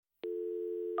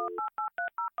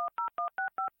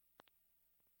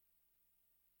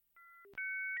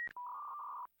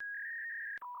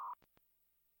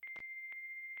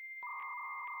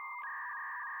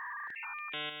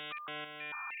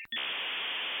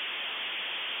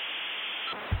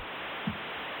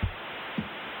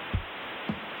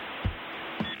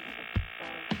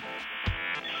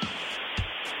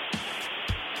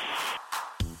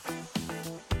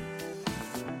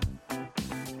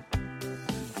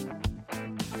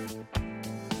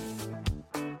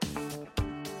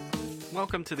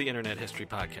Welcome to the Internet History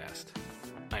Podcast.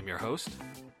 I'm your host,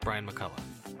 Brian McCullough.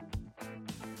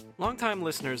 Longtime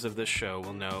listeners of this show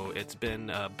will know it's been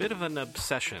a bit of an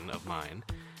obsession of mine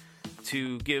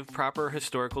to give proper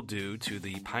historical due to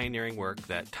the pioneering work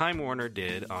that Time Warner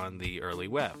did on the early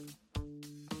web.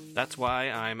 That's why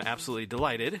I'm absolutely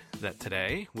delighted that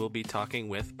today we'll be talking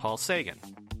with Paul Sagan.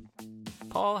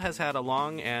 Paul has had a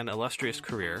long and illustrious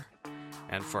career,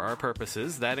 and for our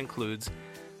purposes, that includes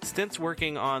stints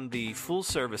working on the Full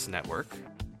Service Network,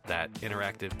 that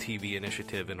interactive TV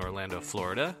initiative in Orlando,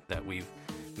 Florida, that we've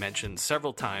mentioned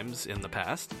several times in the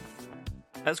past,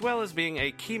 as well as being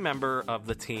a key member of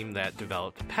the team that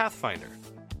developed Pathfinder,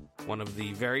 one of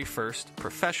the very first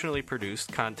professionally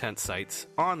produced content sites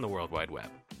on the World Wide Web.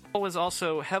 Paul was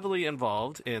also heavily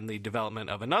involved in the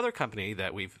development of another company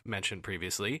that we've mentioned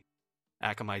previously,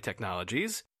 Akamai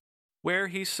Technologies, where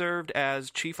he served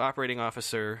as Chief Operating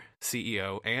Officer,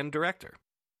 CEO, and Director.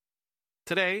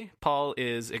 Today, Paul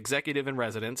is Executive in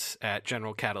Residence at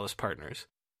General Catalyst Partners.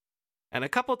 And a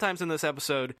couple times in this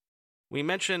episode, we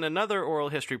mention another oral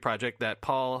history project that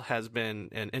Paul has been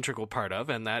an integral part of,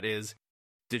 and that is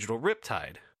Digital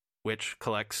Riptide, which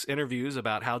collects interviews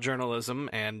about how journalism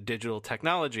and digital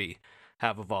technology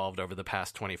have evolved over the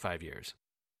past 25 years.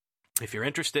 If you're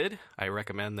interested, I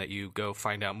recommend that you go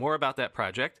find out more about that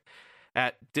project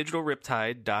at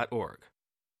digitalriptide.org.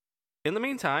 In the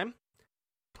meantime,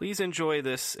 please enjoy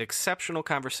this exceptional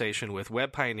conversation with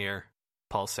web pioneer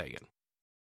Paul Sagan.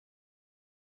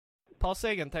 Paul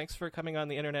Sagan, thanks for coming on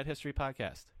the Internet History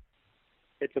Podcast.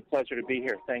 It's a pleasure to be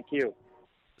here. Thank you.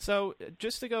 So,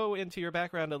 just to go into your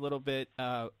background a little bit,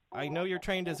 I know you're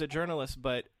trained as a journalist,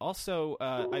 but also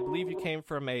I believe you came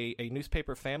from a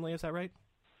newspaper family, is that right?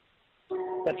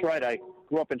 That's right. I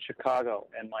grew up in Chicago,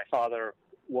 and my father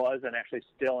was, and actually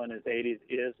still in his 80s,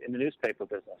 is in the newspaper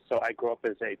business. So I grew up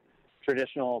as a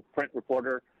traditional print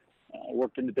reporter,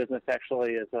 worked in the business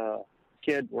actually as a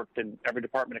kid, worked in every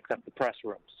department except the press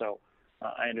room. So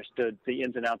I understood the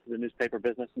ins and outs of the newspaper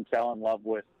business and fell in love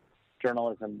with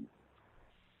journalism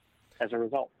as a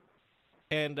result.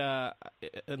 And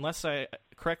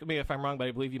correct me if I'm wrong, but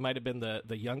I believe you might have been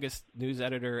the youngest news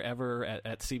editor ever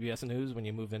at CBS News when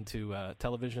you moved into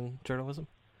television journalism?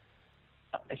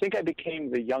 I think I became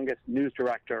the youngest news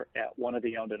director at one of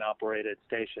the owned and operated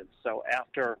stations. So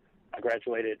after I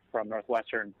graduated from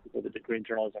Northwestern with a degree in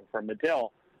journalism from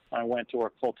Medill, I went to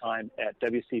work full-time at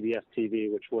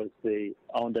WCBS-TV, which was the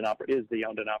owned and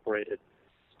operated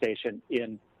station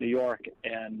in New York.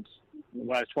 And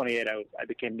when I was 28, I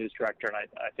became news director, and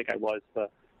I think I was the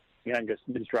youngest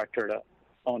news director at an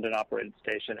owned and operated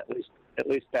station, at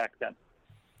least back then.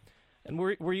 And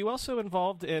were you also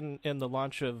involved in the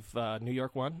launch of New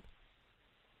York One?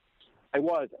 I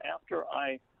was. After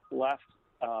I left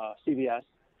CBS,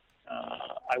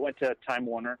 I went to Time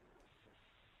Warner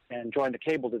and joined the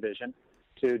cable division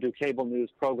to do cable news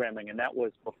programming, and that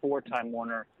was before Time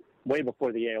Warner, way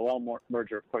before the AOL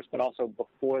merger, of course, but also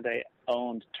before they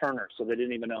owned Turner, so they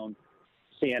didn't even own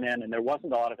CNN, and there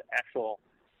wasn't a lot of actual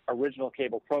original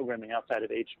cable programming outside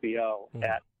of HBO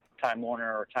at Time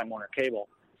Warner or Time Warner Cable.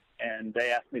 And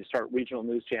they asked me to start regional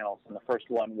news channels, and the first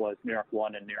one was New York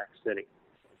One in New York City.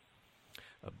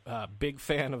 A big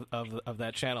fan of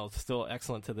that channel. It's still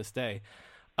excellent to this day.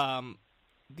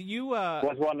 It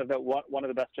was one of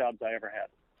the best jobs I ever had.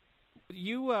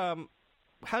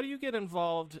 How do you get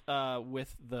involved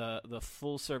with the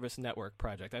Full Service Network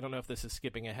project? I don't know if this is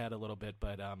skipping ahead a little bit,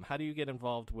 but how do you get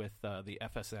involved with the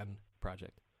FSN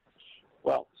project?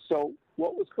 Well, so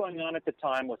what was going on at the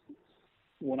time was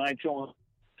when I joined,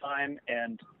 Time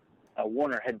and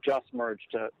Warner had just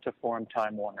merged to form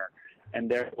Time Warner. And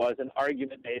there was an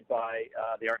argument made by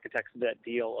the architects of that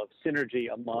deal of synergy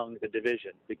among the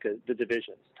divisions, because the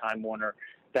divisions, Time Warner,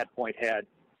 at that point had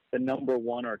the number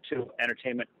one or two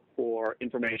entertainment or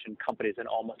information companies in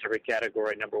almost every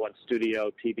category, number one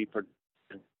studio, TV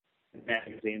production,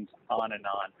 magazines, on and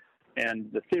on.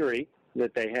 And the theory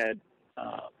that they had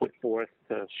put forth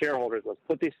to shareholders was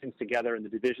put these things together and the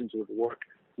divisions would work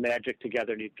magic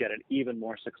together and you'd get an even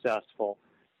more successful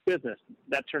business.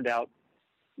 That turned out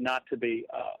not to be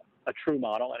a true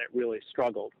model, and it really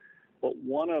struggled. But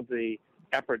one of the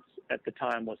efforts at the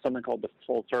time was something called the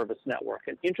Full Service Network.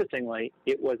 And interestingly,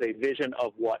 it was a vision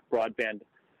of what broadband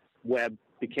web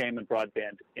became and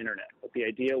broadband internet. But the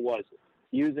idea was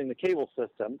using the cable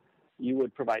system, you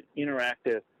would provide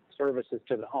interactive services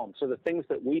to the home. So the things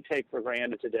that we take for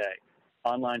granted today,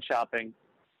 online shopping,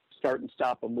 start and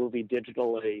stop a movie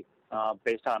digitally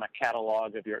based on a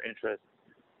catalog of your interests,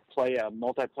 play a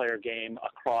multiplayer game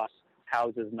across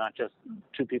houses, not just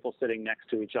two people sitting next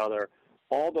to each other.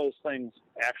 All those things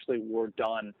actually were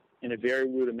done in a very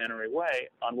rudimentary way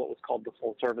on what was called the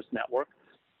full service network,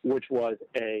 which was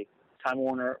a Time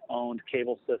Warner-owned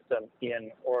cable system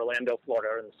in Orlando,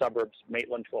 Florida, in the suburbs,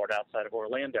 Maitland, Florida, outside of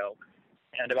Orlando.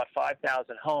 And about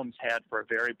 5,000 homes had, for a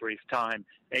very brief time,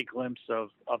 a glimpse of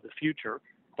the future,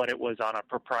 but it was on a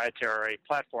proprietary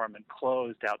platform and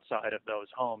closed outside of those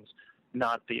homes,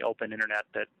 not the open internet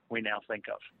that we now think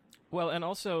of. Well, and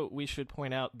also we should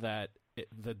point out that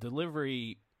the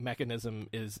delivery mechanism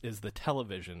is the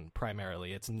television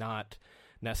primarily. It's not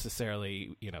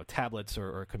necessarily tablets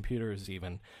or computers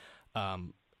even.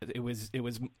 It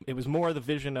was more the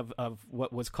vision of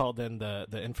what was called then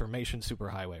the information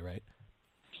superhighway, right?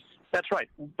 That's right,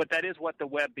 but that is what the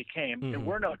web became. Mm-hmm. There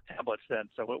were no tablets then,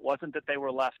 so it wasn't that they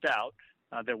were left out.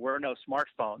 There were no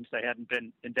smartphones. They hadn't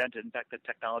been invented. In fact, the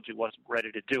technology wasn't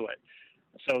ready to do it.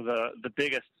 So the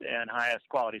biggest and highest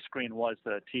quality screen was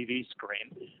the TV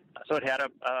screen. So it had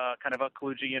a kind of a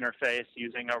kludgy interface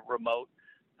using a remote,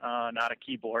 not a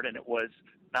keyboard, and it was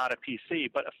not a PC.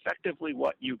 But effectively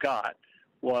what you got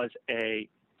was a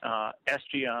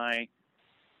SGI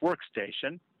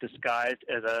workstation disguised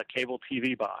as a cable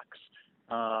TV box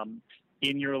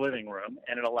in your living room,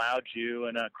 and it allowed you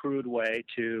in a crude way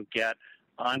to get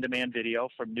on-demand video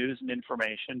from news and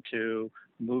information to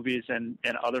movies and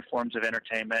other forms of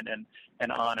entertainment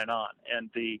and on and on. And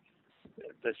the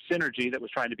synergy that was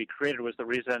trying to be created was the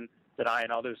reason that I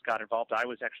and others got involved. I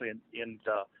was actually in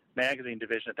the magazine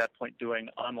division at that point doing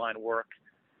online work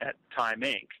at Time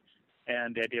Inc.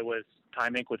 And the idea was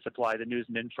Time Inc. would supply the news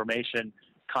and information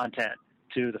content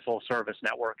to the full service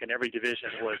network, and every division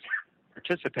was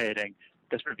participating.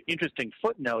 The sort of interesting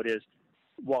footnote is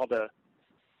while the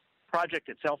project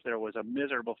itself there was a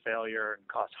miserable failure and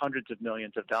cost hundreds of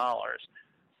millions of dollars,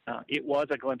 it was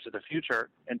a glimpse of the future,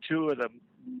 and two of the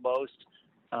most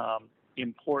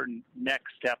important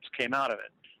next steps came out of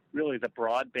it. Really, the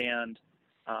broadband,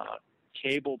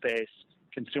 cable-based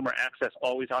consumer access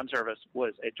always-on service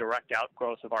was a direct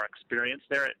outgrowth of our experience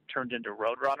there. It turned into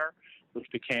Roadrunner, which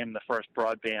became the first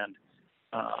broadband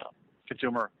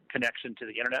consumer connection to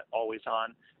the internet,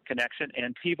 always-on connection,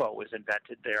 and TiVo was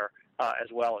invented there as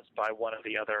well as by one of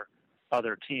the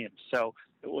other teams. So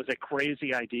it was a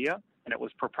crazy idea, and it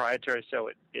was proprietary, so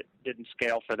it didn't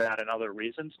scale for that and other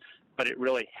reasons, but it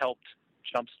really helped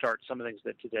jumpstart some of the things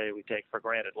that today we take for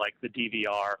granted, like the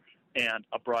DVR and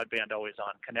a broadband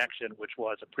always-on connection, which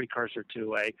was a precursor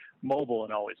to a mobile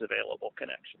and always available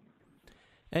connection.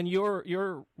 And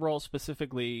your role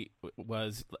specifically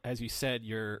was, as you said,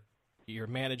 you're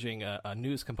managing a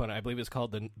news component. I believe it's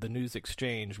called the News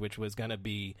Exchange, which was going to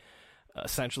be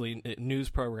essentially news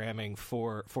programming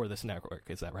for this network.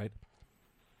 Is that right?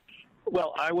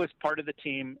 Well, I was part of the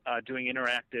team doing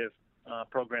interactive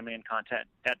programming and content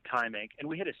at Time Inc., and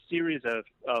we had a series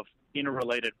of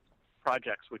interrelated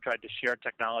projects. We tried to share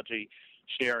technology,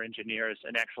 share engineers,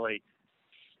 and actually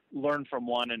learn from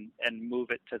one and move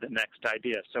it to the next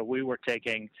idea. So we were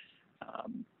taking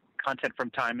content from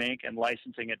Time Inc. and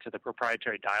licensing it to the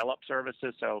proprietary dial-up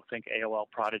services, so think AOL,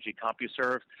 Prodigy,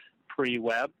 CompuServe,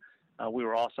 pre-web. We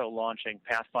were also launching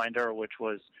Pathfinder, which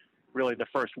was really the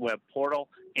first web portal,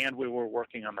 and we were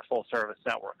working on the full-service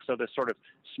network. So this sort of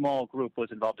small group was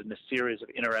involved in a series of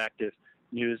interactive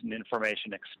news and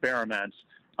information experiments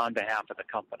on behalf of the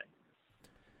company.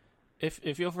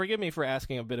 If you'll forgive me for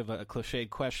asking a bit of a cliched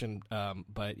question,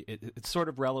 but it's sort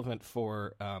of relevant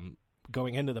for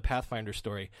going into the Pathfinder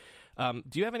story.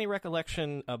 Do you have any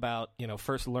recollection about,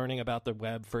 first learning about the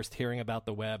web, first hearing about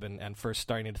the web, and first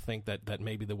starting to think that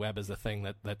maybe the web is a thing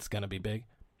that's going to be big?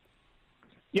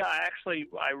 Yeah, actually,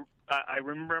 I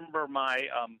remember my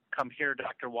come here,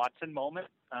 Dr. Watson moment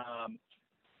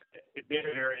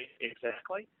very, very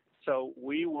exactly. So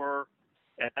we were,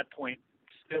 at that point,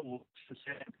 still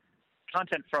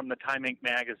content from the Time Inc.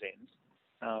 magazines,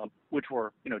 which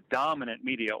were, dominant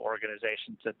media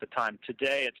organizations at the time.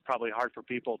 Today, it's probably hard for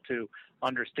people to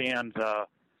understand the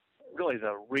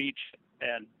reach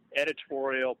and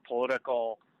editorial,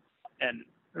 political, and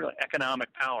really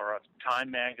economic power of Time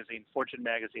Magazine, Fortune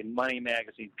Magazine, Money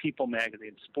Magazine, People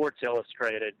Magazine, Sports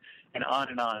Illustrated, and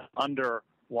on under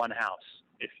one house,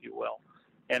 if you will.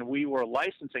 And we were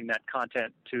licensing that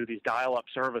content to these dial-up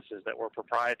services that were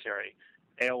proprietary.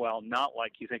 AOL, not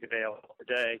like you think of AOL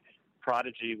today,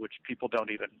 Prodigy, which people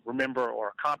don't even remember,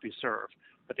 or CompuServe.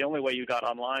 But the only way you got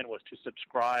online was to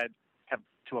subscribe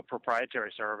to a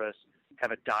proprietary service,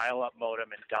 have a dial-up modem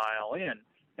and dial in.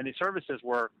 And these services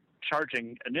were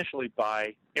charging initially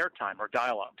by airtime or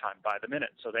dial-up time by the minute.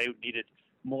 So they needed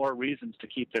more reasons to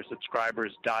keep their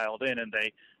subscribers dialed in, and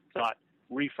they thought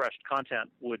refreshed content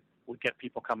would get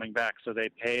people coming back. So they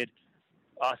paid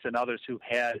us and others who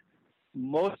had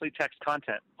mostly text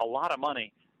content a lot of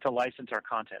money to license our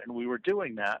content. And we were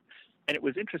doing that. And it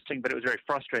was interesting, but it was very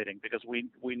frustrating because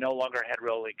we no longer had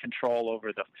really control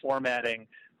over the formatting,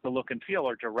 the look and feel,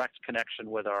 or direct connection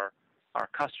with our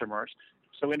customers.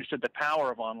 So we understood the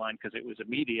power of online because it was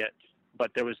immediate,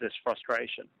 but there was this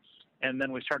frustration. And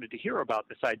then we started to hear about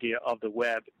this idea of the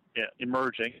web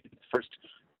emerging, first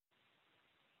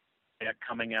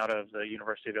coming out of the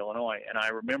University of Illinois. And I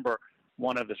remember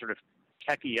one of the sort of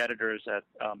techie editors at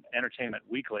Entertainment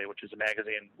Weekly, which is a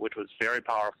magazine which was very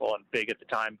powerful and big at the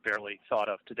time, barely thought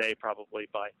of today probably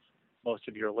by most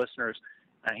of your listeners.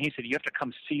 And he said, you have to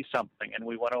come see something. And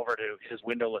we went over to his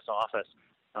windowless office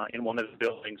in one of the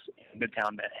buildings in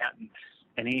Midtown Manhattan,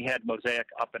 and he had Mosaic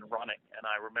up and running. And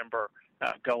I remember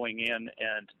going in,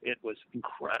 and it was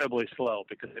incredibly slow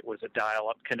because it was a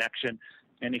dial-up connection,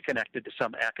 and he connected to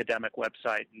some academic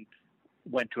website and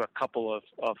went to a couple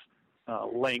of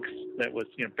links that was,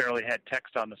 barely had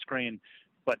text on the screen.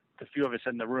 But the few of us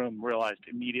in the room realized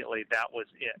immediately that was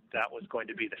it. That was going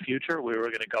to be the future. We were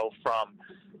going to go from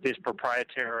these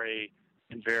proprietary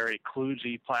and very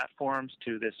kludgy platforms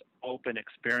to this open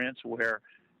experience where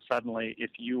suddenly if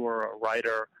you were a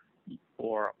writer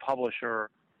or a publisher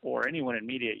or anyone in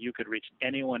media, you could reach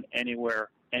anyone, anywhere,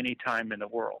 anytime in the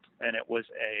world. And it was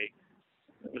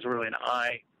really an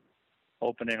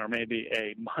eye-opening or maybe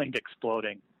a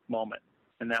mind-exploding moment.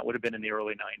 And that would have been in the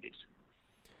early 90s.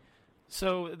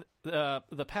 So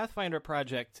the Pathfinder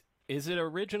project, is it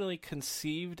originally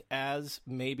conceived as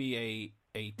maybe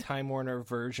a Time Warner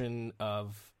version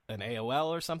of an AOL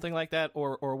or something like that,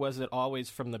 or was it always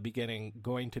from the beginning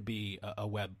going to be a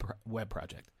web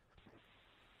project?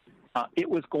 It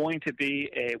was going to be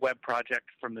a web project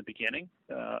from the beginning.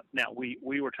 Now, we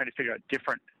were trying to figure out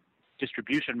different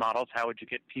distribution models. How would you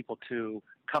get people to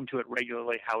come to it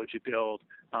regularly? How would you build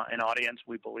an audience?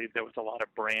 We believed there was a lot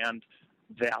of brand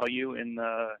value in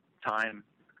the Time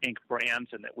Inc. brands,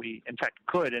 and that we, in fact,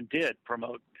 could and did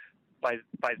promote by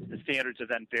the standards of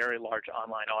then very large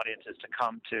online audiences to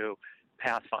come to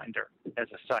Pathfinder as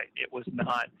a site. It was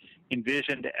not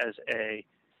envisioned as a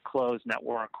closed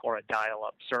network or a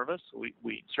dial-up service.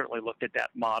 We certainly looked at that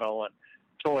model and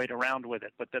toyed around with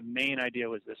it, but the main idea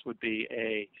was this would be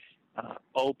a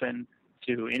open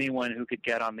to anyone who could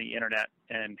get on the internet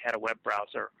and had a web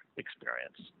browser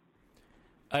experience.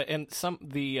 And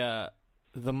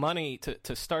the money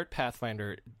to start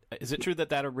Pathfinder, is it true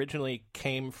that originally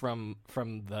came from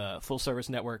the full service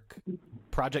network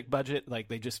project budget? Like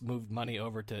they just moved money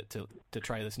over to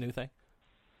try this new thing?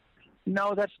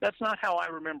 No, that's not how I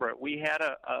remember it. We had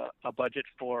a budget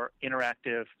for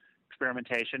interactive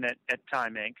experimentation at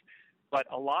Time Inc., but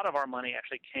a lot of our money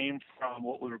actually came from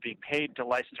what we were being paid to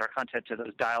license our content to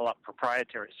those dial-up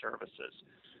proprietary services.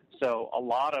 So a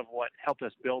lot of what helped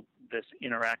us build this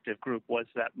interactive group was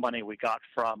that money we got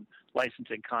from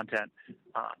licensing content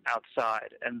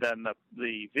outside. And then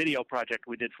the video project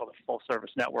we did for the full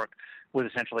service network was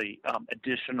essentially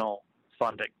additional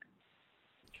funding.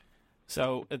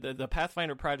 So the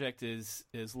Pathfinder project is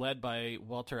led by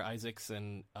Walter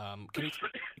Isaacson.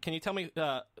 Can you tell me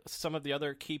some of the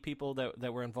other key people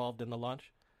that were involved in the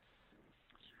launch?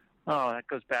 Oh, that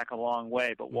goes back a long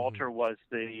way. But Walter was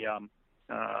the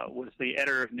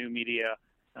editor of New Media.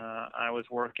 I was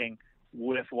working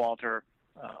with Walter.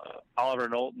 Oliver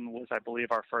Knowlton was, I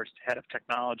believe, our first head of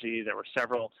technology. There were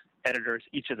several editors.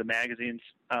 Each of the magazines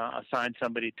assigned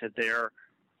somebody to their,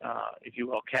 if you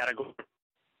will, category.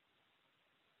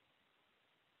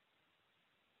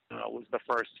 Was the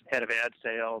first head of ad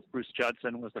sales. Bruce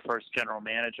Judson was the first general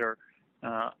manager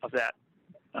of that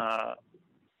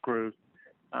group.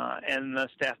 And the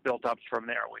staff built up from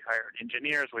there. We hired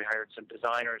engineers. We hired some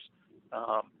designers.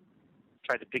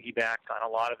 Tried to piggyback on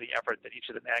a lot of the effort that each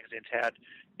of the magazines had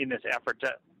in this effort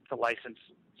to license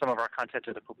some of our content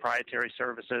to the proprietary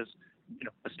services.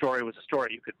 A story was a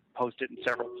story. You could post it in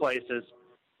several places.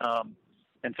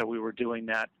 And so we were doing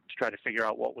that to try to figure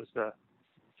out what was the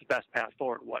best path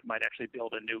forward, what might actually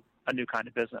build a new kind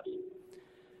of business.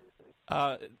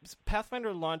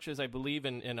 Pathfinder launches, I believe,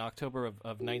 in October of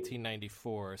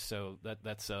 1994, so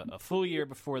that's a full year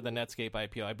before the Netscape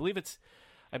IPO. I believe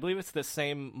it's the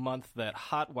same month that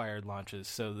Hotwired launches.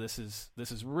 So this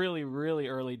is really, really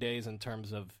early days in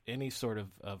terms of any sort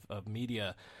of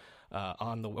media.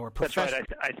 on the or That's professional.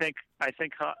 right.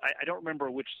 I don't remember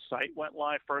which site went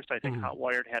live first. I think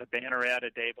Hotwired had a banner ad a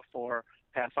day before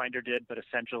Pathfinder did, but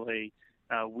essentially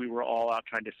we were all out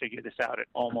trying to figure this out at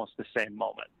almost the same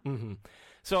moment. Mm-hmm.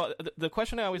 So the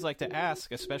question I always like to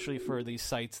ask, especially for these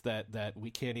sites that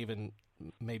we can't even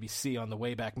maybe see on the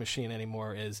Wayback Machine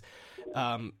anymore, is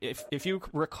if you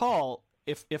recall,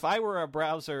 if I were a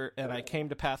browser and I came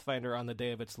to Pathfinder on the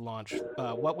day of its launch,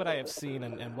 what would I have seen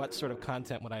and what sort of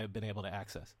content would I have been able to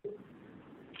access?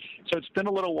 So it's been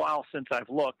a little while since I've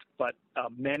looked, but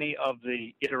many of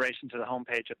the iterations of the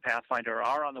homepage of Pathfinder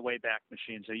are on the Wayback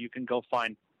Machine, so you can go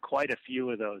find quite a few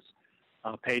of those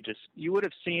pages. You would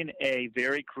have seen a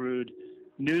very crude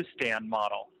newsstand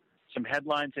model, some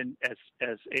headlines and as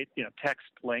text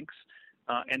links,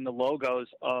 and the logos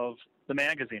of the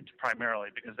magazines primarily,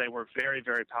 because they were very,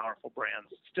 very powerful brands.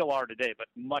 Still are today, but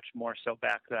much more so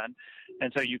back then.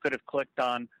 And so you could have clicked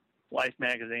on Life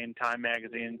Magazine, Time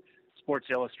Magazine, Sports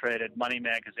Illustrated, Money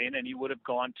Magazine, and you would have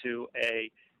gone to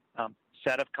a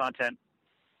set of content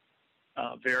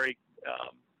very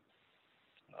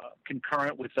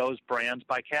concurrent with those brands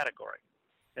by category.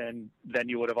 And then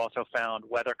you would have also found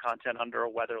weather content under a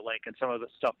weather link and some of the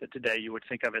stuff that today you would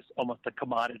think of as almost a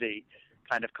commodity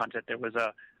kind of content. There was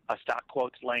a stock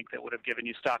quotes link that would have given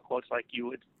you stock quotes like you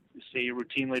would see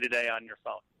routinely today on your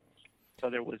phone. So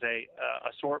there was a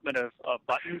assortment of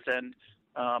buttons, and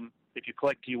if you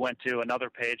clicked, you went to another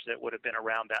page that would have been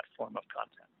around that form of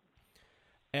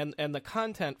content. And the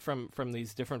content from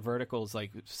these different verticals,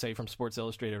 like say from Sports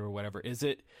Illustrated or whatever, is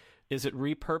it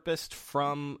repurposed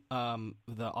from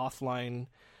the offline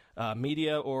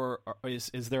media, or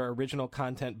is there original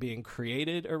content being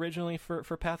created originally for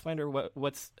Pathfinder?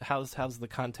 How's the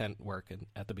content work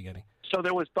at the beginning? So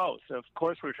there was both. Of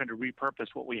course, we were trying to repurpose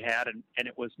what we had, and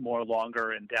it was more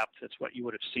longer in depth. It's what you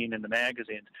would have seen in the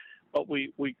magazines. But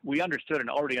we understood and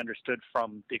already understood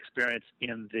from the experience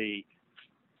in the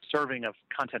serving of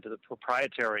content to the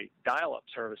proprietary dial-up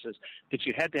services that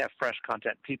you had to have fresh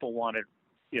content. People wanted,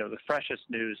 the freshest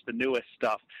news, the newest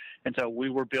stuff. And so we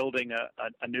were building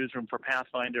a newsroom for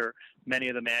Pathfinder. Many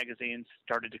of the magazines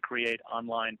started to create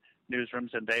online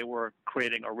newsrooms, and they were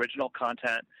creating original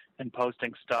content and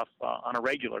posting stuff on a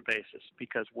regular basis,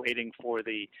 because waiting for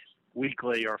the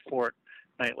weekly or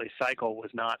fortnightly cycle was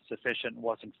not sufficient,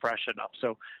 wasn't fresh enough.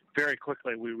 So very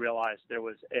quickly we realized there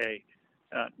was a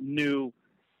new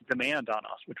demand on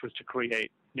us, which was to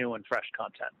create new and fresh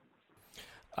content.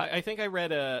 I think I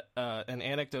read an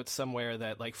anecdote somewhere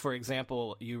that, like, for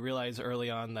example, you realize early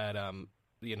on that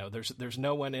there's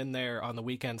no one in there on the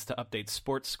weekends to update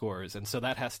sports scores, and so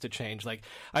that has to change. Like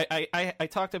I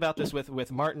talked about this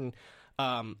with Martin.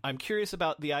 I'm curious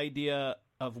about the idea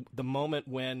of the moment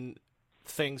when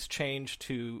things change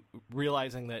to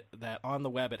realizing that on the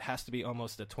web it has to be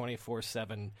almost a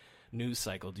 24/7 news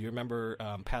cycle. Do you remember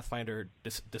Pathfinder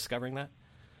discovering that?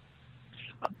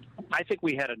 I think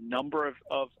we had a number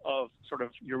of sort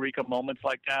of eureka moments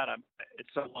like that. It's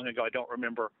so long ago I don't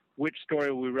remember which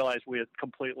story we realized we had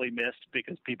completely missed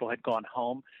because people had gone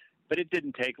home. But it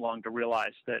didn't take long to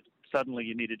realize that suddenly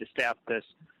you needed to staff this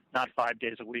not 5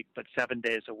 days a week, but 7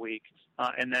 days a week,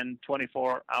 and then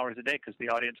 24 hours a day, because the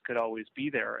audience could always be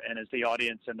there. And as the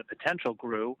audience and the potential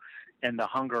grew and the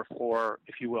hunger for,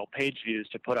 if you will, page views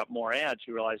to put up more ads,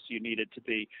 you realized you needed to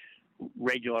be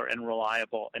regular and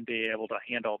reliable and be able to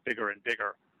handle bigger and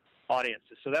bigger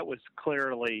audiences. So that was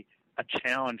clearly a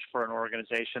challenge for an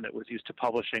organization that was used to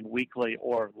publishing weekly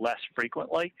or less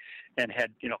frequently and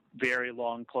had, very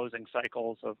long closing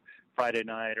cycles of Friday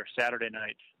night or Saturday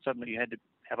night. Suddenly you had to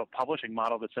have a publishing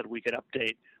model that said we could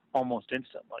update almost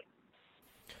instantly.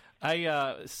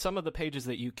 Some of the pages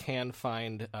that you can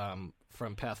find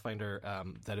from Pathfinder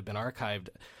that have been archived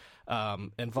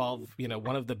involve,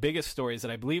 one of the biggest stories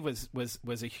that I believe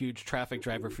was a huge traffic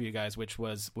driver for you guys, which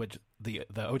was the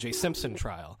O.J. Simpson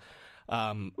trial.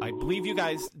 I believe you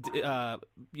guys,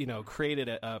 created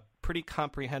a pretty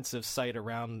comprehensive site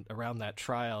around that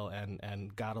trial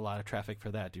and got a lot of traffic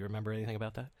for that. Do you remember anything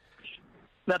about that?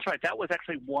 That's right. That was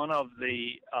actually one of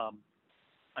the,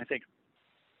 I think,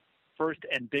 first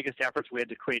and biggest efforts we had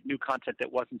to create new content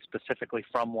that wasn't specifically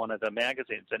from one of the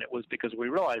magazines. And it was because we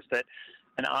realized that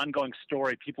an ongoing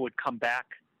story, people would come back,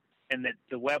 and that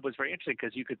the web was very interesting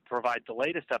because you could provide the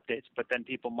latest updates, but then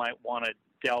people might want to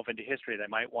delve into history. They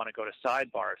might want to go to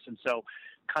sidebars. And so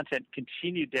content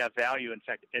continued to have value. In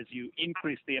fact, as you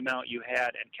increased the amount you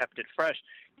had and kept it fresh,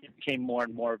 it became more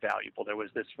and more valuable. There was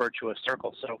this virtuous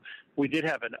circle. So we did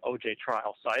have an OJ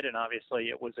trial site, and obviously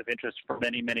it was of interest for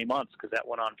many, many months because that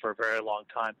went on for a very long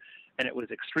time, and it was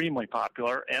extremely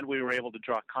popular, and we were able to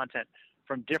draw content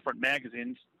from different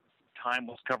magazines, Time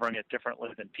was covering it differently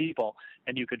than People,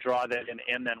 and you could draw that in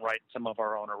and then write some of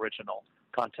our own original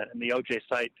content. And the OJ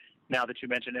site, now that you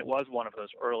mentioned it, was one of those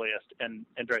earliest and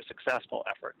very successful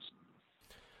efforts.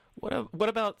 What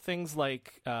about things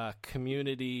like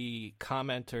community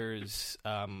commenters,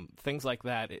 things like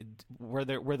that? Were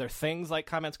there things like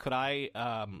comments? Could I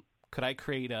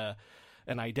create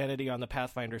an identity on the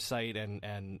Pathfinder site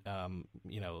and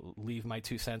leave my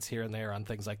 2 cents here and there on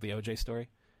things like the OJ story?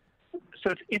 So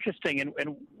it's interesting,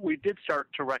 and we did start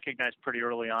to recognize pretty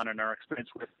early on in our experience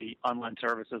with the online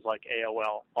services like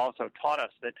AOL also taught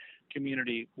us that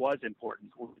community was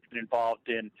important. We've been involved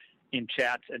in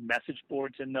chats and message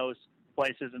boards in those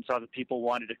places, and saw that people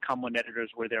wanted to come when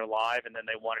editors were there live, and then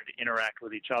they wanted to interact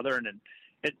with each other. And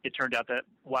it turned out that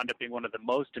wound up being one of the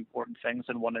most important things,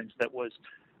 and one of the things that was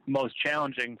most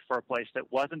challenging for a place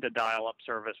that wasn't a dial-up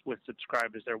service with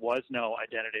subscribers. There was no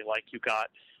identity like you got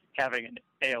having an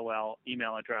AOL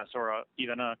email address or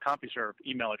even a CompuServe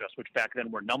email address, which back then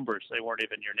were numbers. They weren't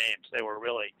even your names. They were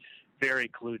really very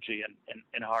kludgy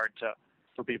and hard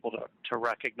for people to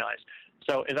recognize.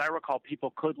 So as I recall,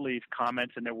 people could leave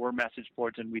comments, and there were message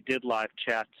boards, and we did live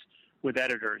chats with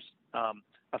editors,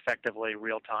 effectively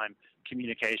real-time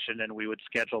communication, and we would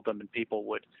schedule them, and people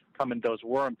would come, and those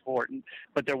were important.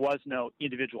 But there was no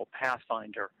individual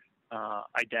Pathfinder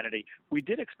identity. We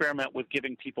did experiment with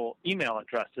giving people email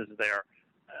addresses there,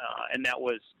 and that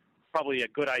was probably a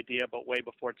good idea, but way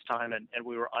before its time, and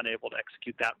we were unable to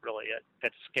execute that really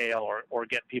at scale or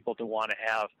get people to want to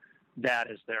have that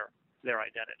as their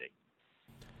identity.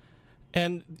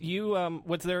 And you,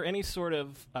 was there any sort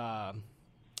of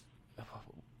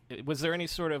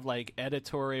like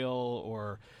editorial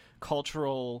or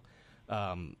cultural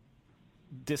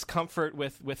discomfort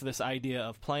with this idea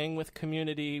of playing with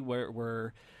community?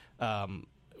 Where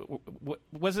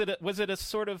was it a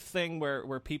sort of thing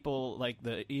where people like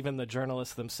even the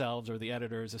journalists themselves or the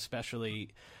editors especially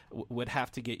would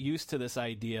have to get used to this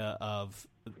idea of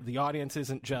the audience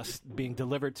isn't just being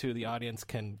delivered to, the audience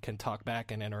can talk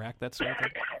back and interact, that sort of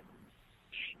thing?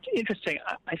 Interesting.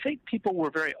 I think people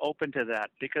were very open to that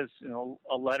because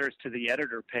a letters to the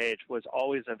editor page was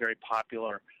always a very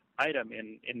popular item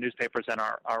in newspapers and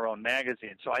our own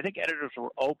magazine. So I think editors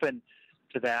were open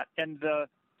to that. And the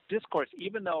discourse,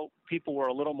 even though people were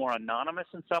a little more anonymous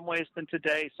in some ways than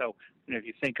today, so if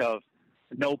you think of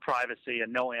no privacy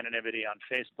and no anonymity on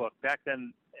Facebook, back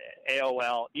then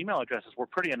AOL email addresses were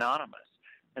pretty anonymous.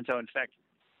 And so, in fact,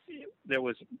 there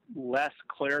was less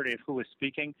clarity of who was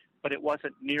speaking, but it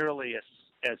wasn't nearly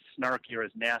as snarky or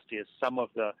as nasty as some of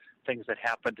the things that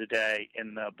happen today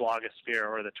in the blogosphere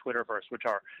or the Twitterverse, which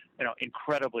are,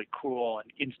 incredibly cruel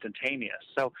and instantaneous.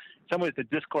 So in some ways the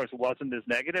discourse wasn't as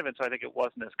negative, and so I think it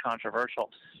wasn't as controversial.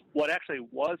 What actually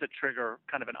was a trigger,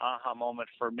 kind of an aha moment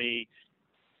for me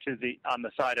on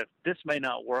the side of this may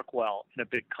not work well in a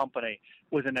big company,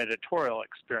 was an editorial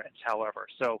experience, however.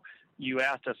 So you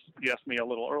asked me a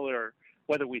little earlier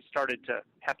whether we started to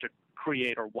have to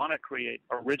create or want to create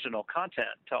original content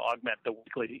to augment the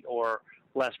weekly or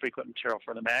less frequent material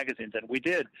for the magazines, and we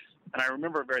did. And I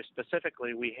remember very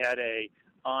specifically we had a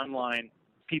online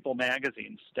People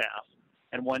magazine staff,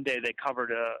 and one day they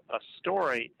covered a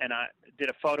story, and I did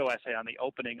a photo essay on the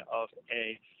opening of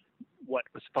what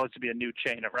was supposed to be a new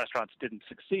chain of restaurants, didn't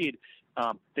succeed.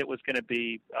 That was going to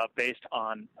be based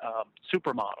on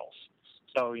supermodels.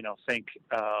 So, think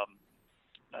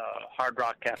Hard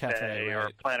Rock Cafe or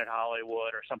right. Planet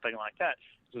Hollywood or something like that.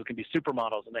 So it could be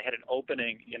supermodels, and they had an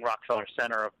opening in Rockefeller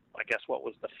Center of, I guess, what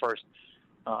was the first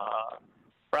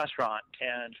restaurant.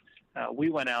 And we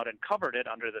went out and covered it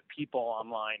under the People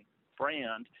Online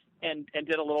brand and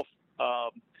did a little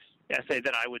essay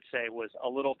that I would say was a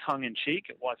little tongue-in-cheek.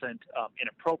 It wasn't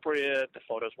inappropriate. The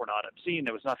photos were not obscene.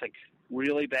 There was nothing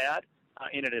really bad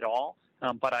in it at all.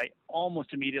 But I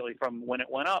almost immediately from when it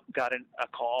went up got a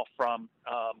call from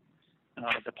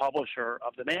the publisher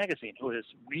of the magazine, who is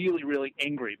really, really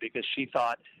angry because she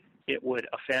thought it would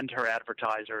offend her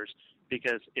advertisers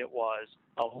because it was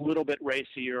a little bit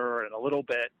racier and a little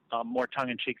bit more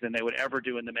tongue-in-cheek than they would ever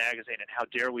do in the magazine, and how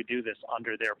dare we do this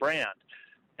under their brand.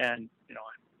 And, I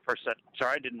first said,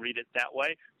 sorry, I didn't read it that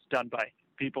way. It's done by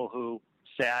people who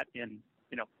sat in,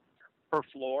 her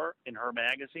floor in her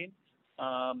magazine.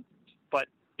 But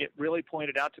it really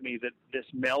pointed out to me that this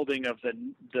melding of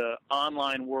the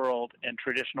online world and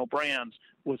traditional brands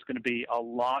was going to be a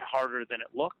lot harder than it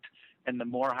looked. And the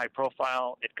more high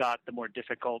profile it got, the more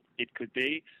difficult it could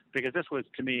be, because this was,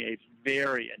 to me, a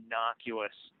very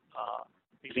innocuous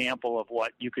example of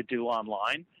what you could do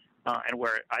online, and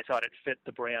where I thought it fit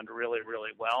the brand really,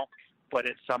 really well. But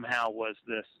it somehow was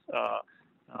this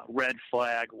red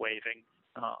flag waving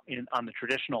on the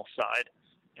traditional side,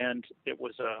 and it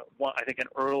was I think an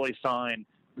early sign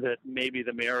that maybe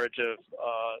the marriage of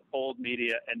old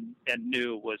media and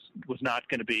new was not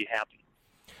going to be happy.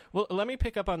 Well, let me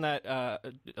pick up on that a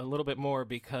little bit more,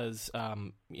 because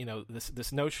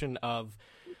this notion of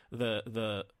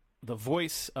the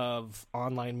voice of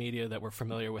online media that we're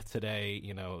familiar with today,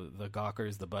 the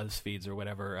Gawkers, the BuzzFeeds, or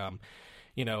whatever.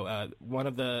 One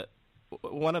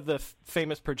of the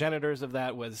famous progenitors of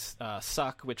that was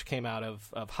Suck, which came out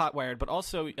of Hotwired, but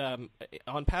also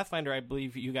on Pathfinder, I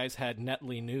believe you guys had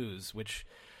Netley News, which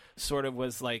sort of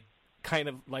was kind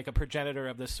of like a progenitor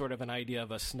of this sort of an idea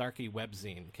of a snarky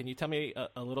webzine. Can you tell me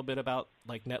a little bit about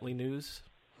Netley News?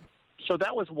 So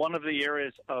that was one of the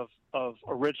areas of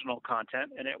original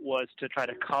content, and it was to try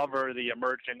to cover the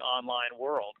emerging online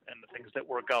world and the things that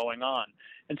were going on.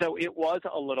 And so it was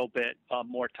a little bit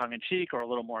more tongue-in-cheek or a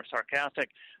little more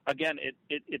sarcastic. Again,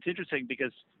 it's interesting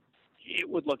because it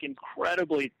would look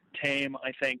incredibly tame,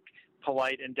 I think,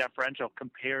 polite and deferential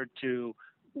compared to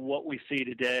what we see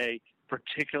today,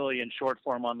 particularly in short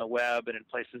form on the web and in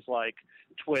places like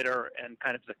Twitter, and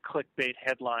kind of the clickbait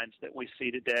headlines that we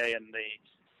see today, and the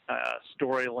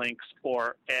story links,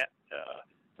 or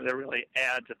they're really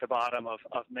ads at the bottom of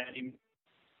many.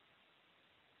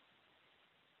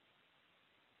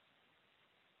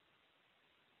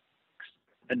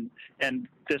 And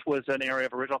this was an area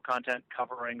of original content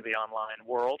covering the online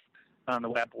world, on the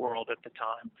web world at the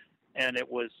time. And it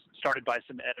was started by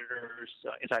some editors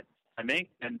inside Time Inc.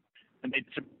 and made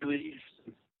some really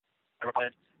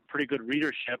pretty good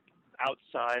readership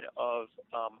outside of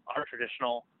our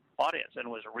traditional audience, and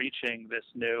was reaching this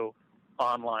new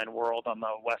online world on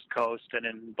the West Coast and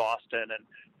in Boston and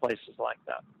places like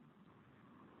that.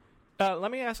 Let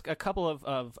me ask a couple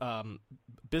of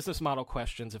business model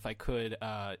questions, if I could.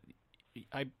 I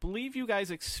believe you guys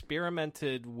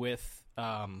experimented with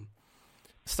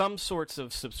some sorts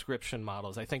of subscription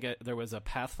models. I think there was a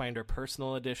Pathfinder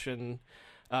Personal Edition,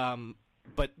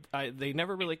 but they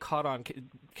never really caught on.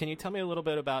 Can you tell me a little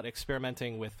bit about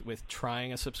experimenting with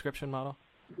trying a subscription model?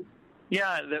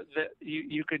 Yeah,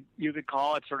 you could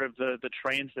call it sort of the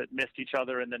trains that missed each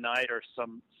other in the night, or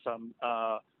some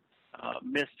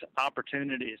missed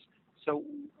opportunities. So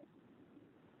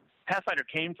Pathfinder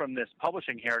came from this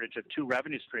publishing heritage of two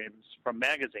revenue streams from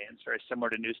magazines, very similar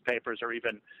to newspapers or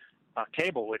even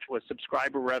cable, which was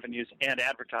subscriber revenues and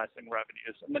advertising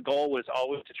revenues. And the goal was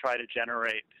always to try to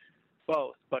generate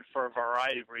both, but for a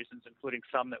variety of reasons, including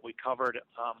some that we covered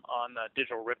on the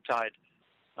Digital Riptide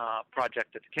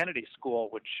project at the Kennedy School,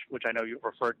 which I know you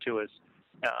referred to as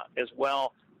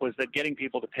well, was that getting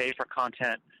people to pay for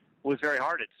content was very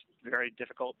hard. It's very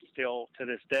difficult still to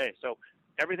this day. So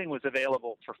everything was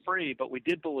available for free, but we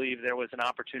did believe there was an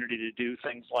opportunity to do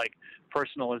things like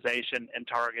personalization and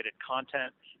targeted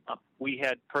content. We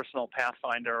had personal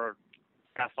Pathfinder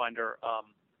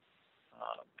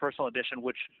Personal Edition,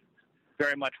 which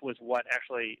very much was what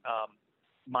actually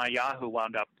My Yahoo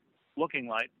wound up looking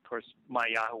like. Of course, My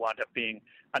Yahoo wound up being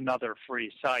another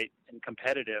free site and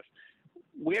competitive.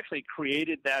 We actually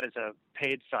created that as a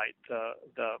paid site,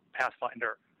 the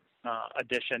Pathfinder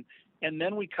edition, and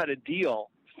then we cut a deal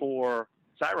for,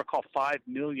 as I recall, $5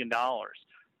 million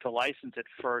to license it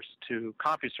first to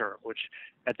CompuServe, which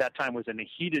at that time was in a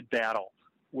heated battle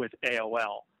with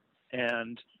AOL.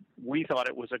 And we thought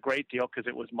it was a great deal because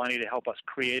it was money to help us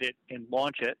create it and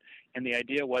launch it. And the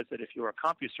idea was that if you were a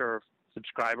CompuServe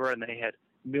subscriber, and they had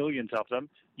millions of them,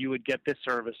 you would get this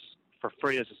service for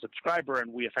free as a subscriber,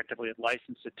 and we effectively had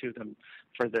licensed it to them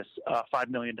for this $5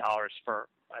 million for,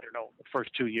 I don't know, the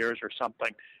first 2 years or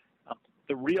something.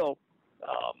 The real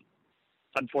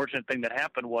unfortunate thing that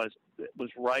happened was it was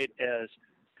right as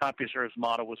CompuServe's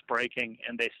model was breaking,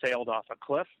 and they sailed off a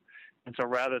cliff. And so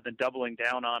rather than doubling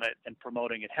down on it and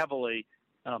promoting it heavily,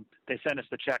 they sent us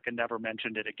the check and never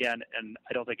mentioned it again. And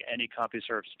I don't think any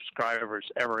CompuServe subscribers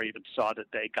ever even saw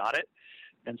that they got it.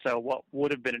 And so what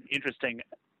would have been an interesting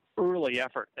early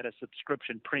effort at a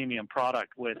subscription premium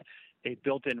product with a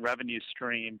built-in revenue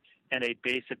stream and a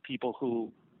base of people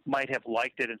who might have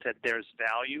liked it and said there's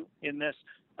value in this,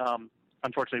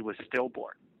 unfortunately was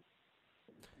stillborn.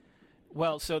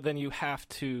 Well, so then you have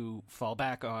to fall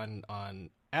back on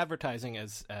advertising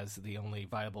as the only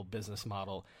viable business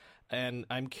model. And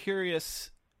I'm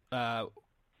curious, you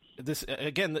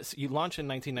launched in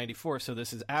 1994, so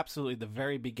this is absolutely the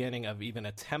very beginning of even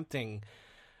attempting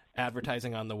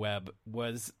advertising on the web.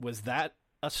 Was that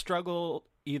a struggle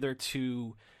either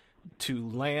to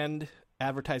land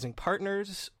advertising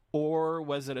partners, or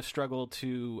was it a struggle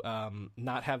to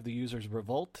not have the users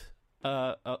revolt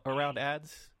around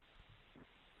ads?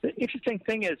 The interesting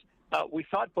thing is We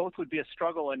thought both would be a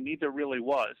struggle, and neither really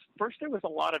was. First, there was a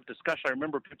lot of discussion. I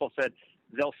remember people said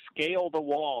they'll scale the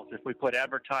walls if we put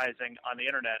advertising on the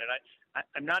internet, and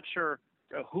I'm not sure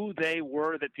who they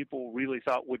were that people really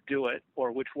thought would do it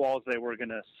or which walls they were going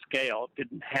to scale. It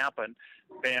didn't happen.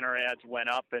 Banner ads went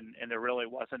up, and there really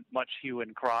wasn't much hue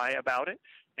and cry about it.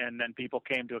 And then people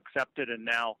came to accept it and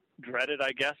now dread it,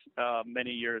 I guess,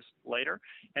 many years later.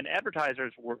 And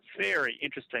advertisers were very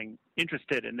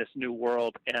interested in this new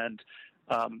world and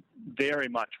very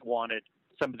much wanted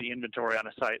some of the inventory on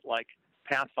a site like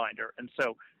Pathfinder. And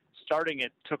so starting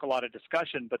it took a lot of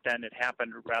discussion, but then it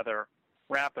happened rather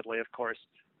rapidly. Of course,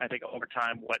 I think over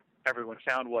time what everyone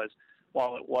found was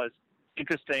while it was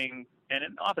interesting and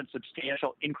often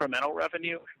substantial incremental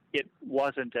revenue, it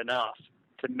wasn't enough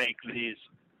to make these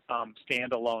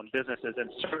standalone businesses, and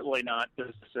certainly not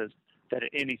businesses that are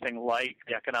anything like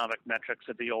the economic metrics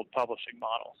of the old publishing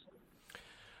models.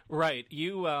 Right.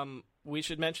 We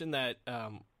should mention that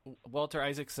Walter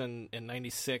Isaacson in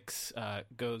 '96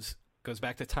 goes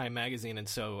back to Time Magazine, and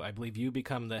so I believe you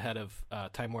become the head of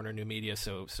Time Warner New Media.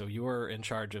 So you're in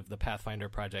charge of the Pathfinder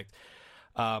project.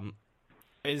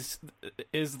 Is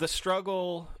the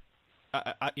struggle?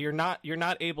 You're not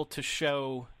able to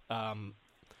show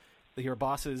your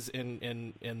bosses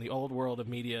in the old world of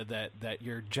media that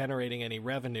you're generating any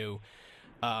revenue.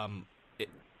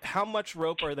 How much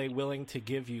rope are they willing to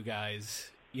give you guys?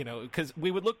 You know, because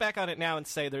we would look back on it now and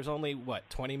say there's only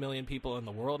 20 million people in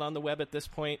the world on the web at this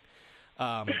point.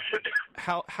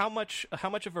 How much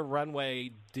of a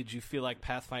runway did you feel like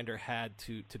Pathfinder had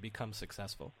to become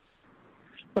successful?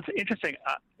 Well, it's interesting.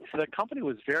 The company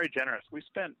was very generous. We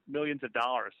spent millions of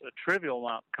dollars, a trivial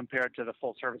amount compared to the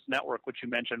full-service network, which you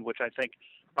mentioned, which I think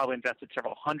probably invested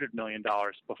several $100 million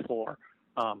before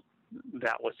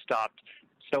that was stopped.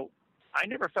 So I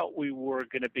never felt we were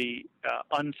going to be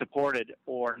unsupported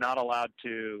or not allowed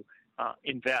to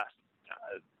invest.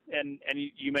 And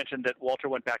you mentioned that Walter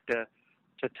went back to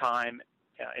Time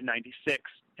in '96,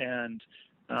 and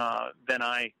then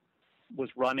I was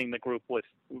running the group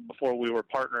before we were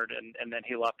partnered, and then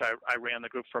he left. I ran the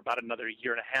group for about another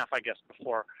year and a half, I guess,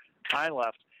 before I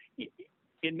left.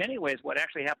 In many ways, what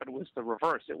actually happened was the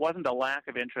reverse. It wasn't a lack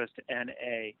of interest and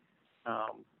a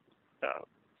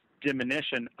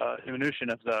diminution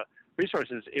of the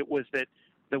resources. It was that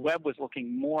the web was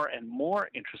looking more and more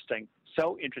interesting,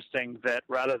 so interesting that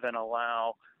rather than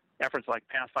allow efforts like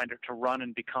Pathfinder to run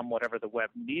and become whatever the web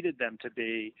needed them to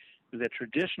be, the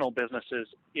traditional businesses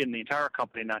in the entire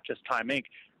company, not just Time Inc.,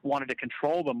 wanted to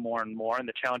control them more and more, and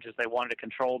the challenge is they wanted to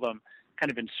control them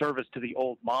kind of in service to the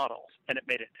old models, and it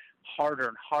made it harder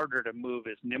and harder to move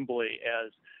as nimbly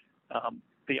as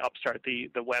the upstart, the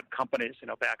web companies. You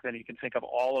know, back then you can think of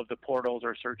all of the portals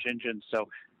or search engines, so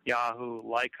Yahoo,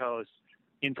 Lycos,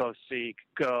 InfoSeek,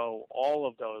 Go, all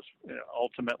of those,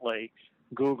 ultimately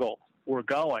Google, were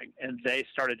going, and they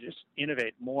started to just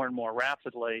innovate more and more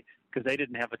rapidly because they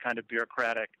didn't have the kind of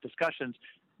bureaucratic discussions.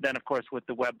 Then, of course, with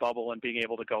the web bubble and being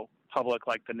able to go public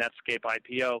like the Netscape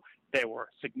IPO, they were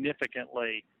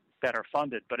significantly better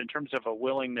funded. But in terms of a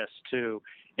willingness to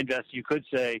invest, you could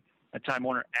say that Time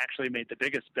Warner actually made the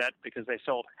biggest bet because they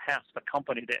sold half the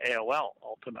company to AOL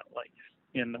ultimately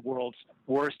in the world's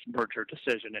worst merger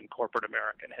decision in corporate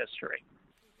American history.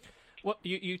 Well,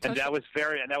 you and that was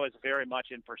very much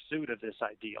in pursuit of this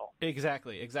ideal.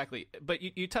 Exactly. But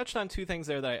you touched on two things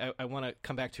there that I want to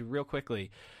come back to real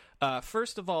quickly.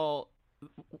 First of all,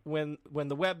 when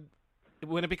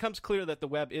it becomes clear that the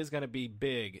web is going to be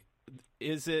big,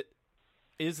 is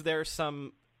there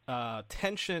some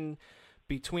tension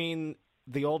between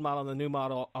the old model and the new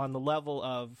model on the level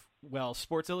of, well,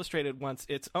 Sports Illustrated wants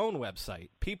its own website,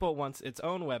 People wants its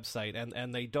own website,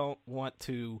 and they don't want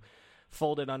to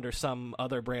fold it under some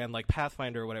other brand like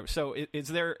Pathfinder or whatever. So is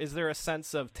there a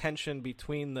sense of tension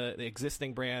between the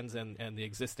existing brands and the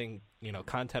existing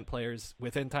content players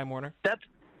within Time Warner?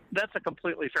 That's a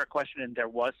completely fair question, and there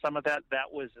was some of that.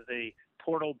 That was the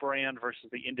portal brand versus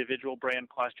the individual brand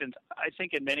questions. I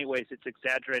think in many ways it's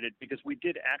exaggerated because we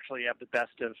did actually have the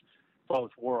best of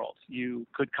both worlds. You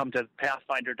could come to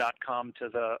Pathfinder.com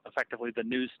to effectively the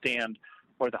newsstand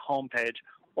or the homepage,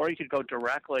 or you could go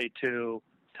directly to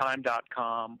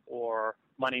Time.com or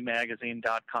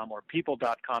MoneyMagazine.com or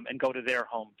People.com and go to their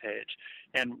homepage.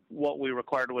 And what we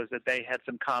required was that they had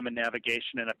some common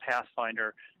navigation in a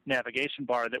Pathfinder navigation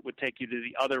bar that would take you to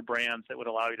the other brands that would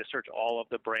allow you to search all of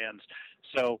the brands.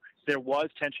 So there was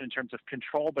tension in terms of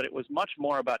control, but it was much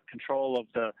more about control of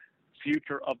the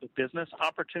future of the business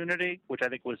opportunity, which I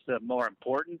think was the more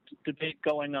important debate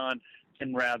going on,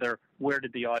 and rather where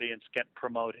did the audience get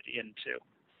promoted into.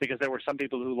 Because there were some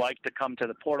people who liked to come to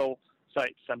the portal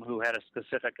sites, some who had a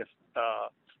specific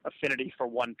affinity for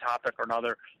one topic or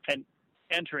another, and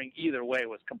entering either way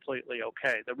was completely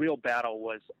okay. The real battle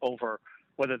was over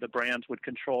whether the brands would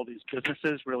control these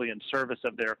businesses really in service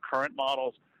of their current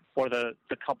models, or the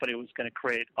company was going to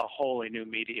create a wholly new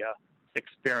media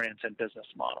experience and business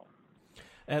model.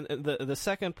 And the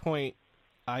second point,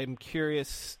 I'm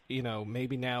curious,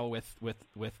 maybe now with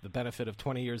the benefit of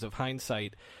 20 years of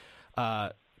hindsight,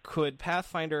 could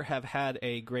Pathfinder have had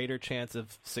a greater chance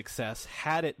of success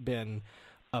had it been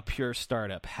a pure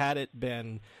startup, had it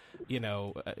been,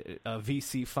 a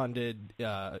VC-funded,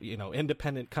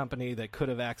 independent company that could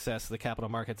have accessed the capital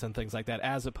markets and things like that,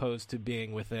 as opposed to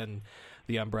being within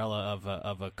the umbrella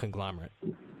of a conglomerate?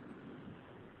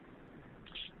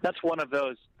 That's one of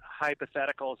those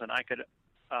hypotheticals, and I could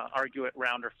argue it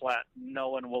round or flat. No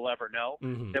one will ever know.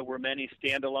 Mm-hmm. There were many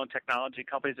standalone technology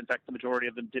companies. In fact, the majority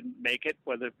of them didn't make it,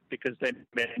 whether because they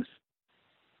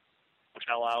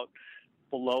fell out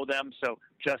below them. So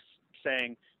just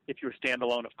saying if you were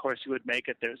standalone, of course you would make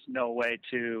it. There's no way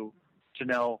to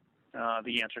know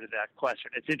the answer to that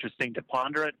question. It's interesting to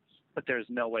ponder it, but there's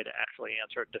no way to actually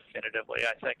answer it definitively,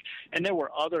 I think. And there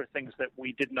were other things that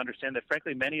we didn't understand that,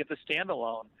 frankly, many of the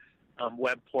standalone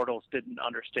web portals didn't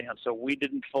understand. So we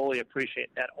didn't fully appreciate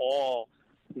at all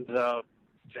the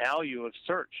value of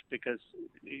search, because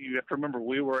you have to remember,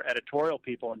 we were editorial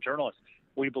people and journalists.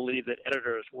 We believed that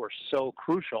editors were so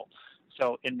crucial.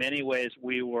 So in many ways,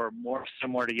 we were more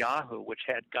similar to Yahoo, which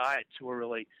had guides who were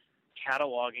really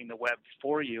cataloging the web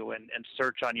for you, and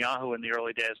search on Yahoo in the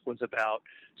early days was about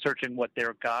searching what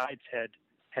their guides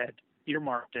had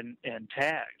earmarked and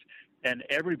tagged. And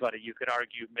everybody, you could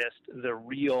argue, missed the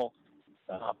real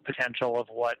potential of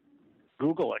what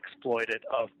Google exploited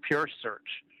of pure search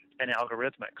and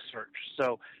algorithmic search.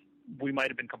 So we might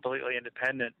have been completely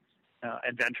independent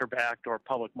and venture-backed or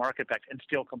public market-backed and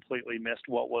still completely missed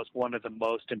what was one of the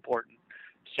most important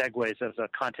segues as a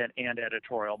content and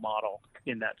editorial model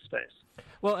in that space.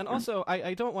 Well, and also,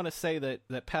 I don't want to say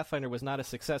that Pathfinder was not a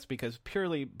success, because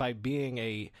purely by being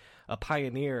a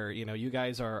pioneer, you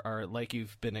guys are like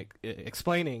you've been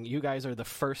explaining, you guys are the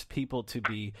first people to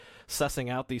be sussing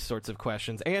out these sorts of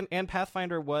questions. And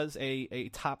Pathfinder was a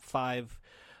top 5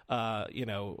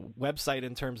 website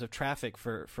in terms of traffic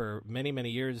for many,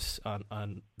 many years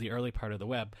on the early part of the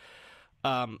web.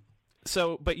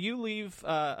 But you leave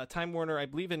Time Warner, I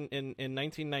believe, in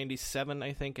 1997,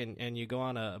 I think, and you go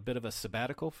on a bit of a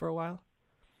sabbatical for a while?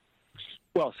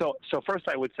 Well, so first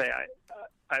I would say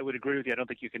I would agree with you. I don't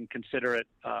think you can consider it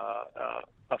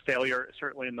a failure.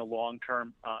 Certainly in the long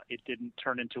term, it didn't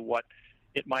turn into what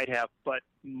it might have, but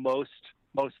most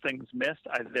things missed.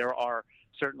 There are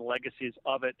certain legacies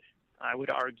of it. I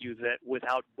would argue that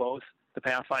without both the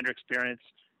Pathfinder experience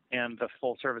and the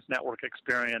full-service network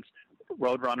experience,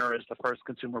 Roadrunner as the first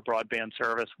consumer broadband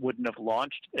service wouldn't have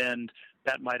launched, and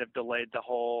that might have delayed the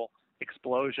whole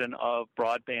explosion of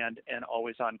broadband and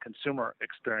always-on consumer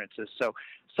experiences. So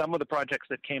some of the projects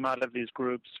that came out of these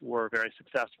groups were very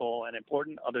successful and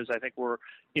important. Others, I think, were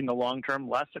in the long term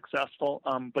less successful,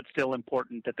 but still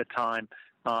important at the time,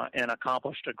 and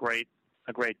accomplished a great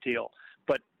deal.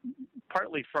 But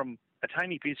partly from a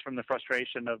tiny piece from the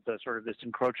frustration of the sort of this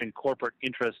encroaching corporate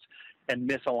interest and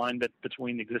misalignment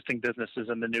between existing businesses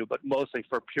and the new, but mostly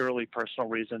for purely personal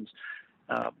reasons.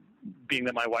 Being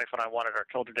that my wife and I wanted our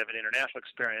children to have an international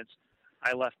experience,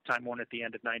 I left Time Warner at the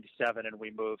end of '97, and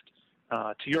we moved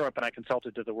to Europe, and I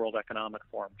consulted to the World Economic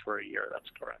Forum for a year. That's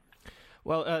correct.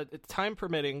 Well, time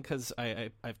permitting, because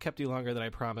I've kept you longer than I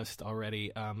promised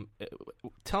already,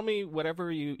 tell me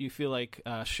whatever you feel like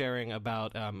sharing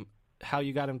about how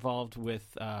you got involved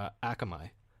with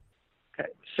Akamai. Okay,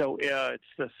 so it's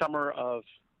the summer of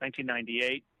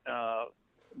 1998.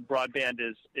 Broadband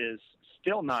is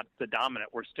still not the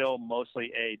dominant. We're still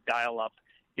mostly a dial-up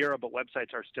era, but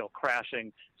websites are still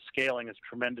crashing. Scaling is a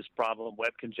tremendous problem.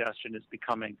 Web congestion is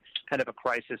becoming kind of a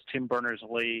crisis. Tim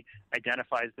Berners-Lee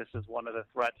identifies this as one of the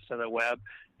threats to the web.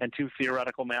 And 2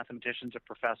 theoretical mathematicians, a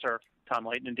professor, Tom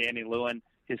Layton and Danny Lewin,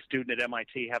 his student at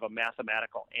MIT, have a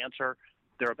mathematical answer.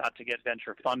 They're about to get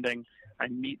venture funding. I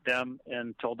meet them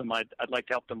and told them I'd like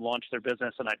to help them launch their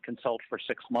business, and I'd consult for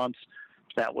 6 months.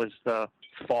 That was the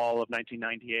fall of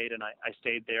 1998, and I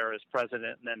stayed there as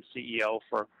president and then CEO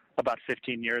for about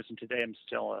 15 years, and today I'm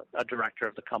still a director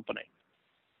of the company.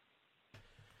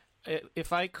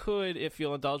 If I could, if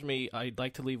you'll indulge me, I'd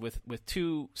like to leave with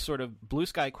 2 sort of blue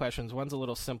sky questions. One's a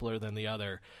little simpler than the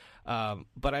other.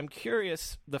 But I'm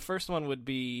curious, the first one would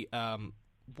be,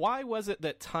 why was it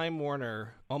that Time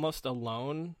Warner, almost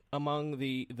alone among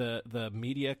the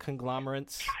media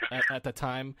conglomerates at the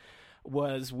time,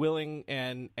 was willing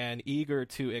and eager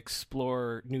to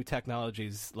explore new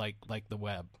technologies like the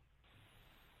web?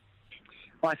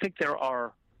 Well, I think there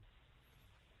are.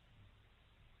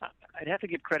 I'd have to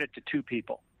give credit to two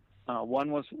people.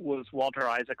 One was Walter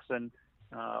Isaacson,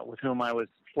 with whom I was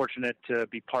fortunate to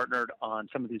be partnered on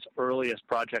some of these earliest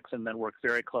projects and then worked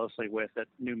very closely with at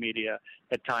New Media,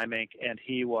 at Time Inc., and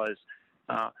he was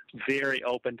very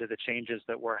open to the changes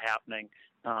that were happening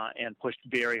and pushed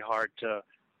very hard to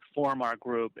form our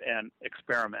group and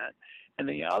experiment. And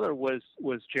the other was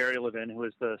Jerry Levin, who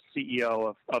is the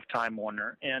CEO of Time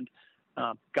Warner, and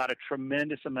got a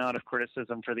tremendous amount of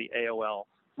criticism for the AOL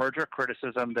merger,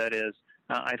 criticism that is,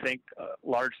 I think,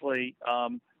 largely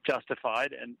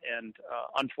justified and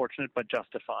unfortunate, but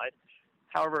justified.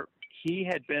 However, he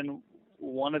had been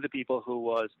one of the people who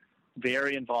was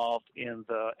very involved in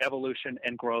the evolution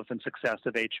and growth and success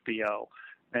of HBO.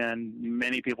 And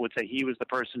many people would say he was the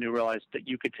person who realized that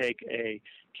you could take a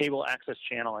cable access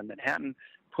channel in Manhattan,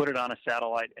 put it on a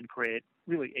satellite, and create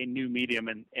really a new medium,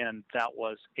 and that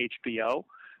was HBO.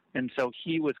 And so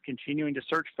he was continuing to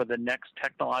search for the next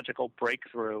technological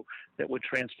breakthrough that would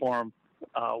transform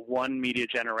one media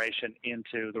generation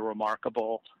into the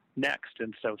remarkable next.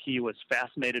 And so he was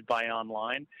fascinated by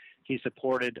online. He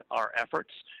supported our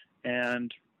efforts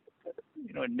and,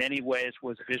 in many ways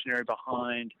was visionary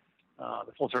behind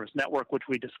the full-service network, which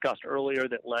we discussed earlier,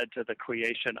 that led to the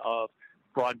creation of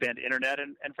broadband internet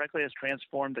and frankly has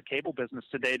transformed the cable business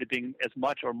today to being as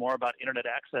much or more about internet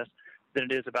access than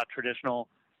it is about traditional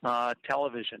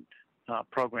television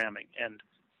programming and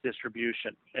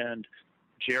distribution. And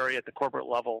Jerry at the corporate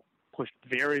level pushed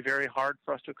very, very hard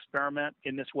for us to experiment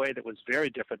in this way that was very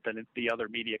different than the other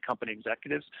media company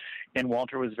executives. And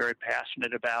Walter was very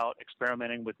passionate about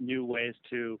experimenting with new ways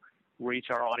to reach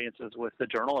our audiences with the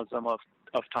journalism of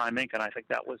Time Inc. And I think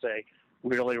that was a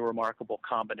really remarkable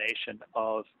combination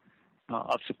of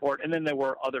support. And then there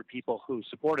were other people who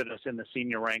supported us in the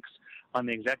senior ranks on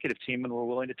the executive team and were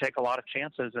willing to take a lot of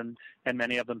chances, and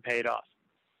many of them paid off.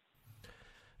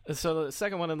 So the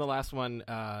second one and the last one,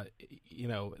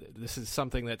 this is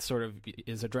something that sort of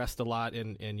is addressed a lot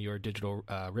in your digital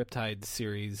Riptide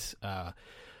series,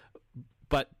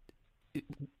 but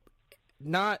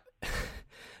not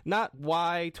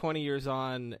why 20 years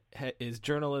on is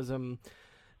journalism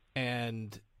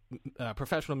and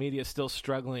professional media still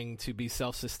struggling to be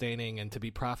self-sustaining and to be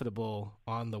profitable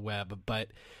on the web. But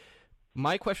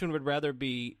my question would rather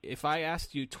be, if I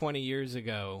asked you 20 years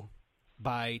ago,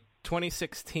 by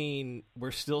 2016,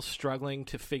 we're still struggling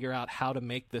to figure out how to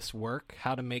make this work,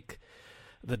 how to make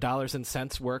the dollars and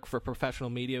cents work for professional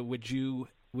media, would you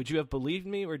have believed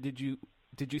me, or did you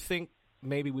think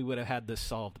maybe we would have had this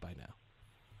solved by now?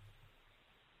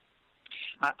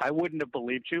 I wouldn't have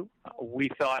believed you. We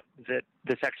thought that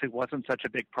this actually wasn't such a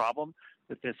big problem,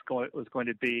 that this was going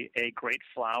to be a great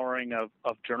flowering of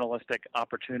journalistic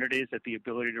opportunities, that the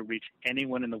ability to reach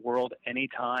anyone in the world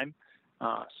anytime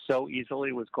so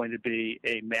easily was going to be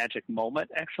a magic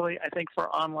moment, actually, I think, for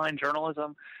online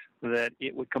journalism, that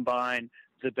it would combine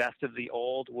the best of the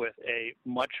old with a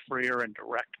much freer and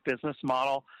direct business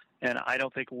model. And I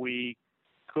don't think we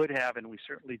could have, and we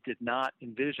certainly did not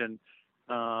envision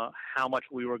how much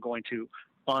we were going to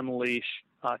unleash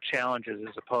challenges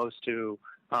as opposed to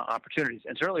opportunities.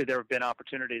 And certainly there have been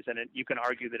opportunities, and you can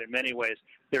argue that in many ways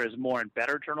there is more and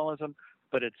better journalism,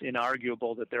 but it's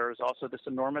inarguable that there is also this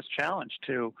enormous challenge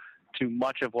to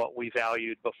much of what we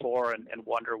valued before and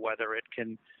wonder whether it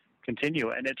can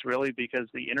continue. And it's really because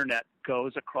the internet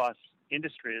goes across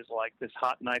industries like this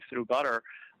hot knife through butter,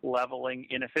 leveling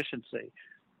inefficiency.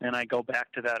 And I go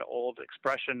back to that old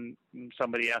expression.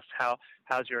 Somebody asks,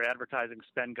 how's your advertising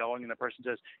spend going? And the person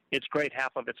says, it's great,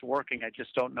 half of it's working, I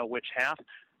just don't know which half.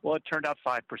 Well, it turned out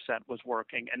 5% was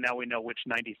working, and now we know which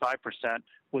 95%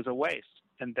 was a waste.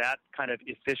 And that kind of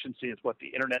efficiency is what the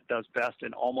internet does best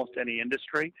in almost any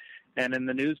industry. And in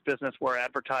the news business, where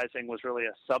advertising was really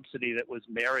a subsidy that was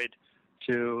married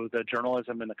to the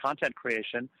journalism and the content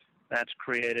creation, that's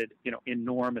created,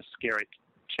 enormous, scary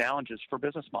challenges for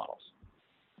business models.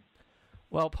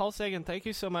 Well, Paul Sagan, thank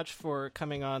you so much for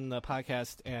coming on the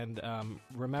podcast and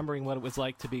remembering what it was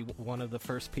like to be one of the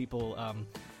first people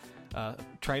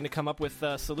trying to come up with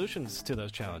solutions to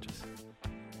those challenges.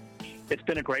 It's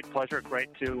been a great pleasure,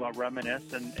 great to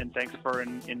reminisce, and thanks for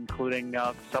including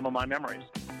some of my memories.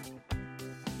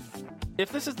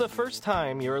 If this is the first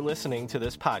time you're listening to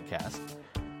this podcast,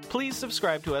 please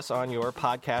subscribe to us on your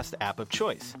podcast app of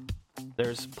choice.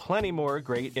 There's plenty more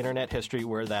great internet history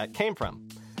where that came from.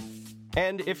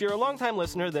 And if you're a longtime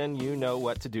listener, then you know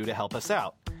what to do to help us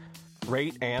out.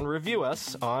 Rate and review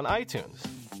us on iTunes.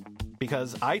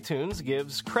 because iTunes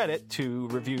gives credit to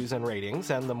reviews and ratings,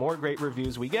 and the more great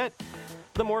reviews we get,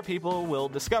 the more people will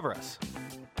discover us.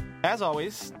 As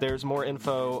always, there's more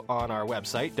info on our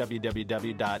website,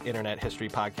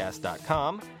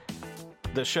 www.internethistorypodcast.com.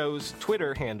 The show's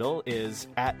Twitter handle is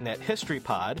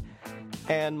 @NetHistoryPod,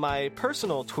 and my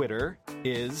personal Twitter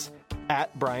is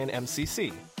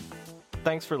 @BrianMCC.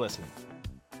 Thanks for listening.